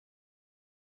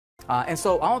And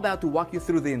so I'm about to walk you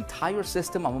through the entire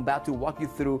system. I'm about to walk you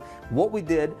through what we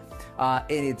did, and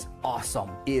it's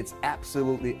awesome. It's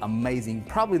absolutely amazing,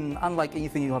 probably unlike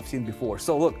anything you have seen before.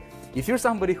 So look, if you're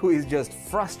somebody who is just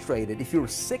frustrated, if you're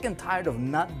sick and tired of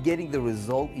not getting the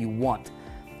result you want,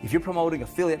 if you're promoting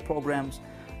affiliate programs,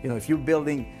 if you're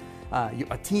building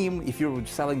a team, if you're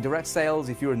selling direct sales,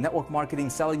 if you're network marketing,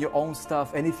 selling your own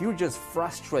stuff, and if you're just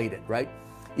frustrated, right?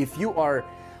 If you are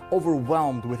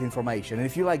overwhelmed with information, and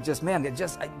if you're like just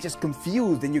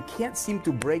confused and you can't seem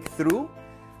to break through,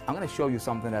 I'm going to show you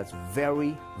something that's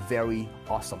very, very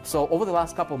awesome. So over the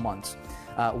last couple months,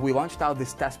 we launched out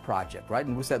this test project, right?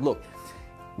 And we said, look,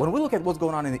 when we look at what's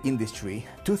going on in the industry,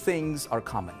 two things are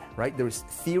common, right? There's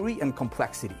theory and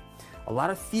complexity. A lot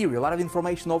of theory, a lot of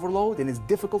information overload, and it's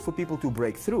difficult for people to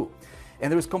break through.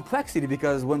 And there's complexity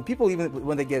because when people, even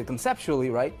when they get it conceptually,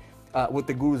 right, what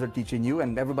the gurus are teaching you,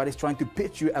 and everybody's trying to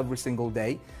pitch you every single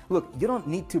day. Look, you don't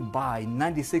need to buy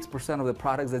 96% of the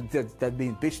products that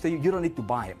being pitched to you. You don't need to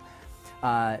buy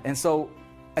them. And so,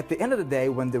 at the end of the day,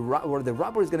 when the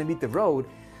rubber is going to meet the road,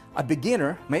 a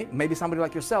beginner, maybe somebody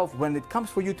like yourself, when it comes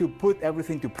for you to put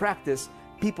everything to practice,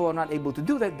 people are not able to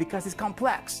do that because it's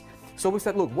complex. So we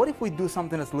said, look, what if we do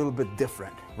something that's a little bit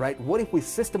different, right? What if we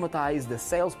systematize the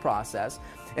sales process?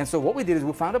 And so what we did is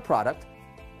we found a product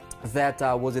that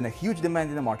was in a huge demand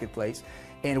in the marketplace,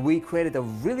 and we created a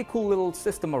really cool little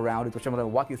system around it, which I'm going to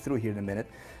walk you through here in a minute.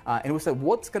 And we said,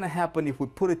 what's going to happen if we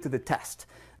put it to the test?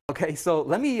 Okay, so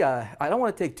let me, I don't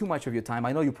want to take too much of your time.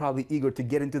 I know you're probably eager to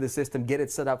get into the system, get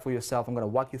it set up for yourself. I'm going to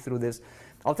walk you through this.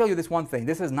 I'll tell you this one thing.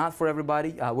 This is not for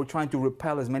everybody. We're trying to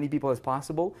repel as many people as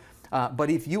possible. But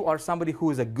if you are somebody who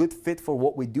is a good fit for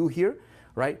what we do here,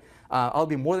 right, I'll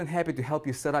be more than happy to help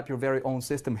you set up your very own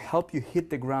system, help you hit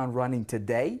the ground running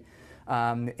today.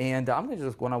 And I'm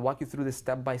just going to walk you through this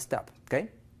step by step, okay?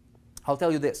 I'll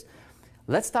tell you this.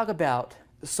 Let's talk about,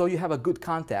 so you have a good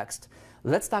context,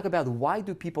 let's talk about why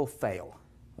do people fail,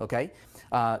 okay?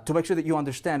 To make sure that you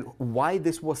understand why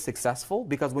this was successful,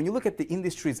 because when you look at the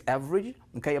industry's average,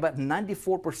 okay, about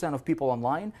 94% of people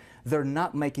online, they're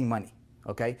not making money.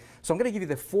 Okay, so I'm going to give you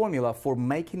the formula for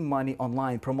making money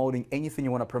online, promoting anything you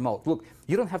want to promote. Look,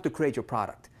 you don't have to create your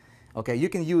product. Okay, you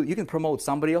can promote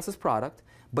somebody else's product,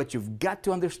 but you've got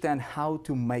to understand how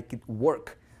to make it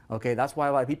work. Okay, that's why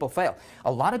a lot of people fail.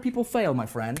 A lot of people fail, my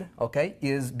friend. Okay,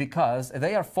 is because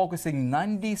they are focusing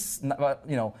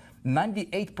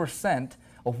 98%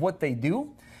 of what they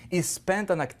do is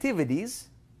spent on activities.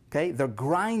 Okay, they're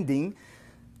grinding,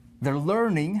 they're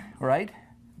learning, right?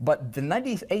 But the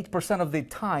 98% of the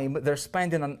time they're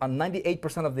spending on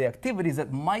 98% of the activities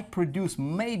that might produce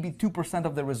maybe 2%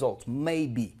 of the results,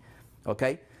 maybe,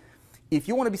 okay? If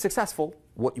you want to be successful,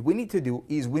 what we need to do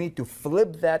is we need to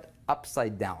flip that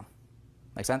upside down.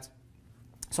 Make sense?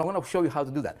 So I'm going to show you how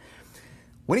to do that.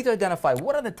 We need to identify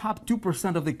what are the top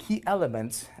 2% of the key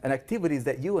elements and activities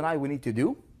that you and I we need to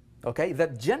do, okay,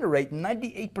 that generate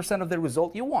 98% of the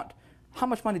result you want. How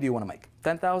much money do you want to make?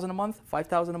 10,000 a month,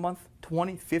 5,000 a month,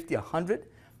 20, 50, 100?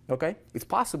 Okay, it's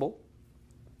possible,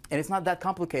 and it's not that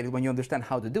complicated when you understand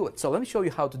how to do it. So let me show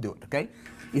you how to do it. Okay,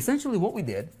 essentially what we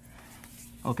did.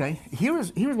 Okay,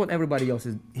 here's what everybody else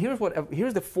is.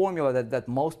 Here's the formula that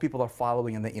most people are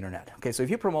following on the internet. Okay, so if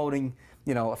you're promoting,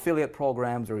 affiliate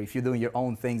programs, or if you're doing your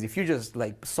own things, if you just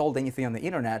like sold anything on the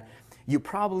internet, you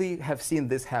probably have seen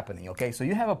this happening. Okay, so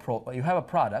you have a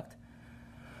product.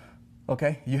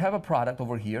 Okay, you have a product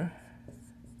over here,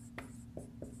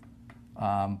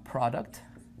 product,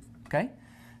 okay?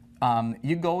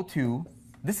 You go to,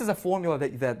 this is a formula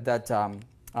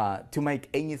to make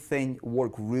anything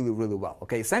work really, really well,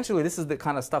 okay? Essentially, this is the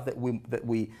kind of stuff the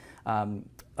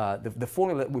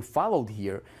formula that we followed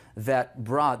here that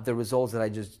brought the results that I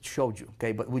just showed you,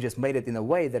 okay? But we just made it in a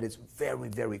way that is very,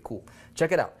 very cool.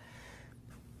 Check it out.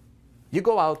 You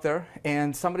go out there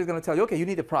and somebody's going to tell you, okay, you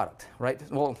need a product, right?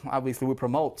 Well, obviously we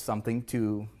promote something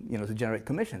to generate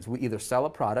commissions. We either sell a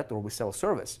product or we sell a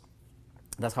service.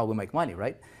 That's how we make money,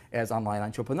 right? As online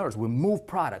entrepreneurs, we move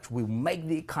products, we make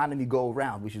the economy go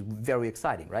around, which is very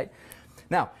exciting, right?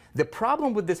 Now, the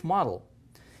problem with this model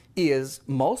is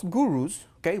most gurus,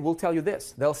 okay, will tell you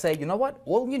this. They'll say, you know what?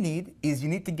 All you need is you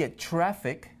need to get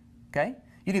traffic, okay?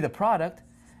 You need a product,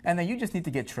 and then you just need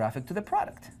to get traffic to the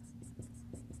product.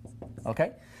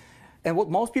 Okay? And what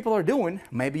most people are doing,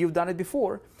 maybe you've done it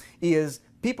before, is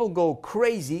people go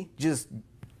crazy just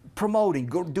promoting,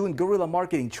 doing guerrilla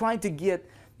marketing, trying to get,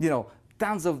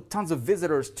 tons of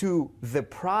visitors to the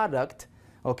product,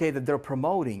 okay, that they're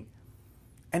promoting,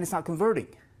 and it's not converting.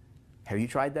 Have you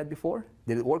tried that before?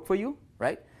 Did it work for you,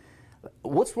 right?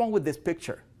 What's wrong with this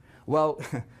picture? Well,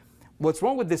 what's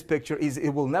wrong with this picture is it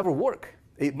will never work.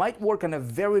 It might work on a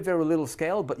very, very little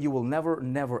scale, but you will never,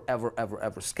 never, ever, ever,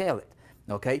 ever scale it.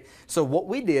 Okay, so what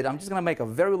we did, I'm just going to make a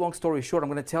very long story short. I'm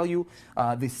going to tell you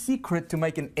the secret to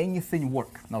making anything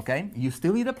work. Okay, you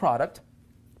still need a product.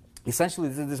 Essentially,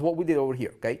 this is what we did over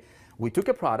here. Okay, we took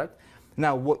a product.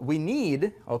 Now, what we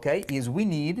need, okay, is we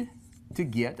need to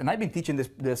get, and I've been teaching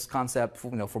this concept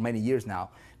for many years now.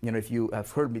 If you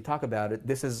have heard me talk about it,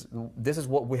 this is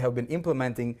what we have been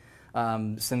implementing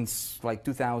since like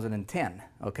 2010.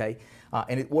 Okay,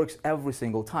 and it works every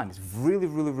single time. It's really,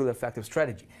 really, really effective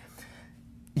strategy.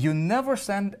 You never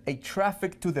send a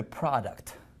traffic to the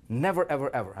product. Never,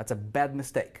 ever, ever. That's a bad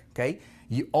mistake, okay?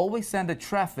 You always send a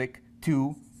traffic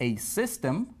to a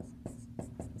system,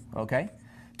 okay?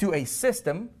 To a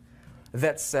system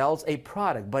that sells a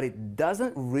product, but it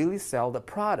doesn't really sell the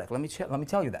product. Let me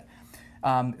tell you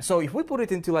that. So if we put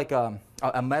it into like a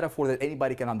metaphor that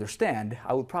anybody can understand,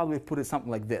 I would probably put it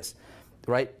something like this,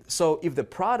 right? So if the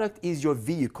product is your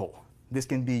vehicle, this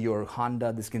can be your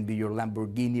Honda, this can be your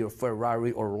Lamborghini or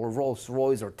Ferrari or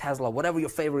Rolls-Royce or Tesla, whatever your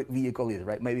favorite vehicle is,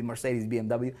 right? Maybe Mercedes,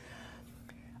 BMW.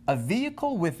 A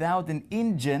vehicle without an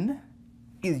engine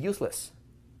is useless.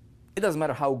 It doesn't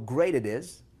matter how great it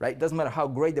is, right? It doesn't matter how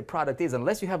great the product is,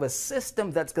 unless you have a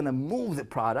system that's going to move the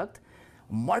product,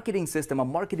 a marketing system, a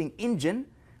marketing engine,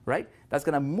 right? That's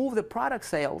going to move the product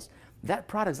sales. That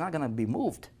product's not going to be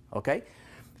moved, okay?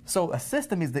 So a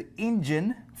system is the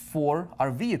engine for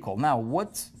our vehicle. Now,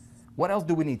 what else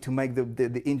do we need to make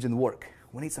the engine work?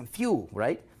 We need some fuel,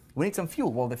 right? We need some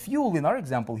fuel. Well, the fuel in our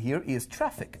example here is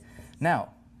traffic.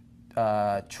 Now,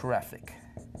 traffic.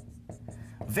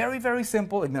 Very, very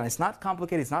simple. Again, it's not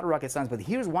complicated. It's not rocket science. But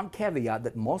here's one caveat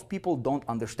that most people don't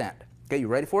understand. Okay, you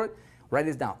ready for it? Write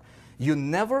this down.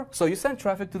 So you send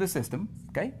traffic to the system,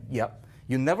 okay? Yep.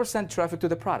 You never send traffic to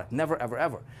the product. Never, ever,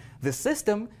 ever. The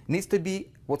system needs to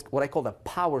be what I call the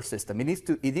power system. It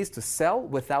needs to sell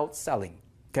without selling.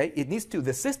 Okay?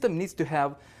 The system needs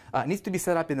to be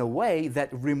set up in a way that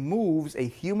removes a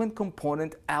human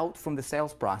component out from the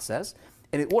sales process,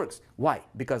 and it works. Why?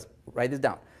 Because, write this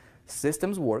down.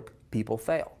 Systems work, people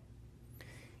fail.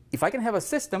 If I can have a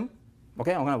system,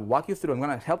 okay, I'm going to walk you through. I'm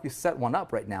going to help you set one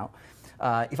up right now.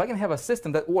 If I can have a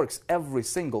system that works every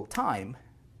single time,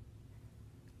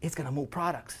 it's going to move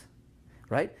products,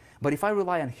 right? But if I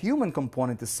rely on human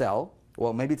component to sell,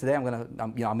 well, maybe today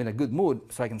I'm in a good mood,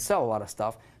 so I can sell a lot of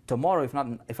stuff. Tomorrow,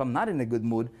 if I'm not in a good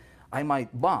mood, I might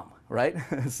bomb, right?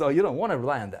 So you don't want to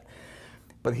rely on that.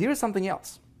 But here's something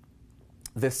else.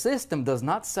 The system does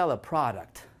not sell a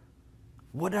product.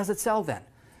 What does it sell then?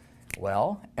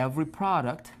 Well, every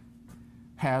product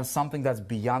has something that's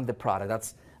beyond the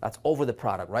product. That's over the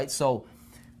product, right? So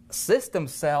system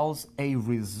sells a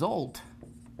result.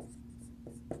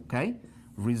 Okay?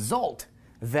 Result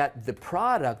that the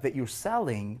product that you're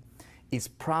selling is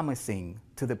promising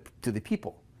to the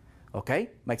people. Okay?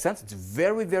 Makes sense? It's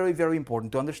very, very, very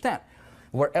important to understand.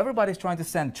 Where everybody's trying to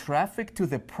send traffic to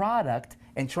the product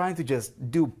and trying to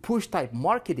just do push type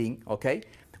marketing, okay?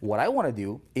 What I want to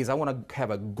do is I want to have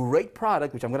a great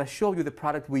product, which I'm going to show you the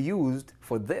product we used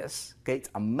for this. Okay? It's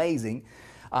amazing.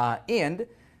 And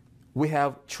we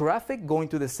have traffic going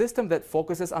to the system that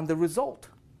focuses on the result.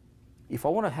 If I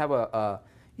want to have a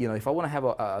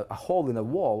hole in a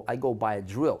wall, I go buy a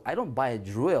drill. I don't buy a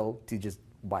drill to just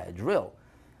buy a drill.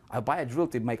 I buy a drill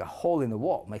to make a hole in the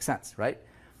wall. Makes sense, right?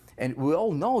 And we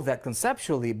all know that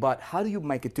conceptually, but how do you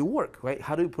make it to work, right?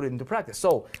 How do you put it into practice?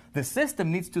 So the system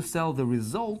needs to sell the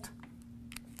result,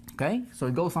 okay? So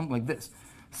it goes something like this.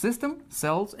 System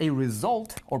sells a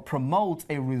result or promotes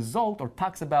a result or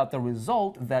talks about the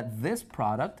result that this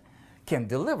product can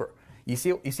deliver. You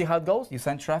see how it goes? You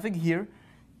send traffic here.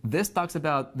 This talks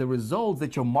about the results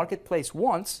that your marketplace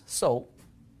wants. So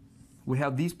we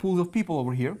have these pools of people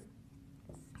over here.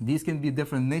 These can be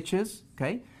different niches,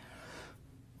 okay?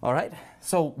 All right,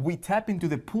 so we tap into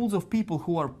the pools of people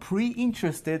who are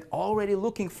pre-interested, already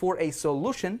looking for a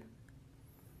solution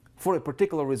for a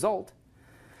particular result.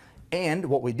 And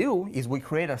what we do is we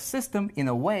create a system in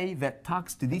a way that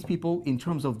talks to these people in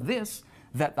terms of this,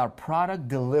 that our product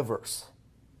delivers.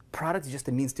 Product is just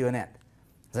a means to an end.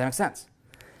 Does that make sense?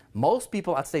 Most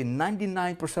people, I'd say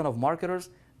 99% of marketers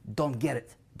don't get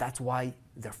it. That's why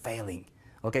they're failing.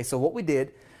 Okay, so what we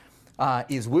did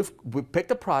is we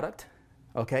picked a product,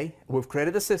 okay, we've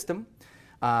created a system,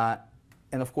 and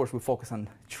of course we focus on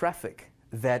traffic.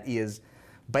 That is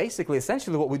basically,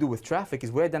 essentially what we do with traffic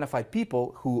is we identify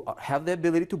people who have the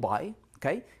ability to buy,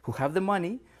 okay, who have the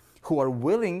money, who are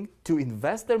willing to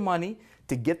invest their money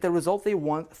to get the result they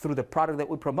want through the product that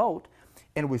we promote,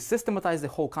 and we systematize the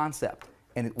whole concept,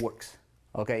 and it works,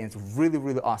 okay, and it's really,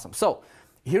 really awesome. So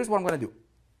here's what I'm going to do.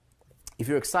 if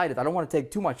you're excited, I don't want to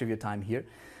take too much of your time here.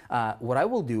 What I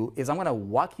will do is I'm going to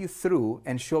walk you through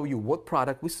and show you what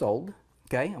product we sold.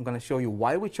 Okay, I'm going to show you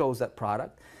why we chose that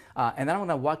product. And then I'm going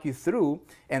to walk you through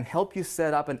and help you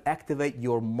set up and activate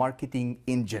your marketing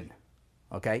engine.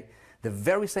 Okay, the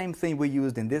very same thing we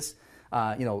used in this,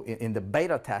 in the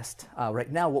beta test.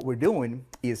 Right now, what we're doing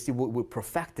is we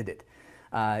perfected it.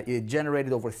 It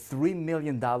generated over $3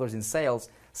 million in sales,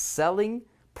 selling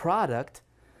product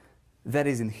that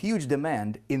is in huge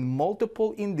demand in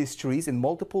multiple industries, in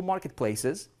multiple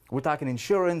marketplaces. We're talking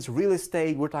insurance, real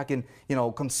estate, we're talking,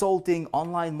 consulting,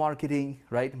 online marketing,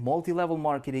 right? Multi-level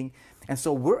marketing. And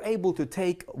so we're able to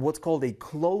take what's called a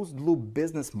closed loop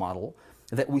business model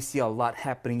that we see a lot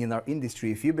happening in our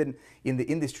industry. If you've been in the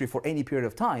industry for any period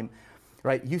of time,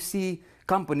 right, you see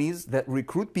companies that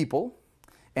recruit people,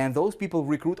 and those people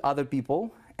recruit other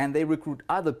people, and they recruit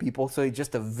other people, so it's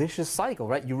just a vicious cycle,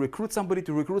 right? You recruit somebody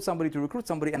to recruit somebody to recruit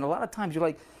somebody, and a lot of times you're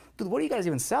like, dude, what are you guys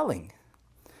even selling?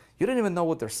 You don't even know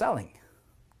what they're selling.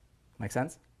 Make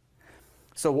sense?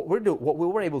 So what we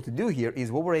were able to do here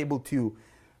is we were able to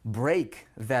break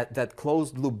that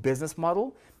closed loop business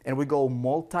model, and we go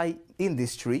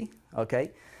multi-industry,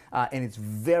 okay? And it's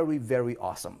very, very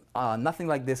awesome. Nothing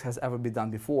like this has ever been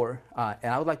done before.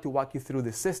 And I would like to walk you through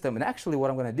the system. And actually what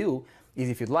I'm going to do is,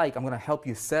 if you'd like, I'm going to help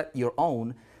you set your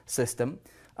own system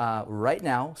right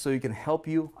now, so I can help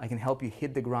you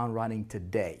hit the ground running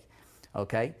today.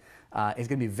 Okay? It's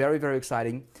going to be very, very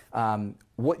exciting.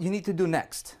 What you need to do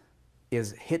next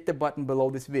is hit the button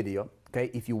below this video. Okay?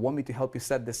 If you want me to help you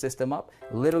set the system up,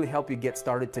 literally help you get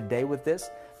started today with this,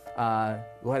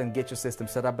 go ahead and get your system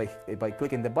set up by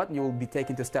clicking the button. You will be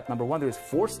taken to step number 1. There's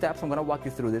 4 steps. I'm going to walk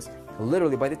you through this.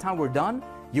 Literally, by the time we're done,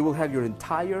 you will have your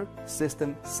entire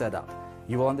system set up.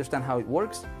 You will understand how it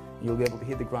works. You'll be able to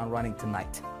hit the ground running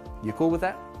tonight. You cool with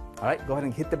that? All right, go ahead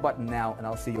and hit the button now, and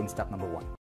I'll see you in step number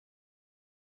 1.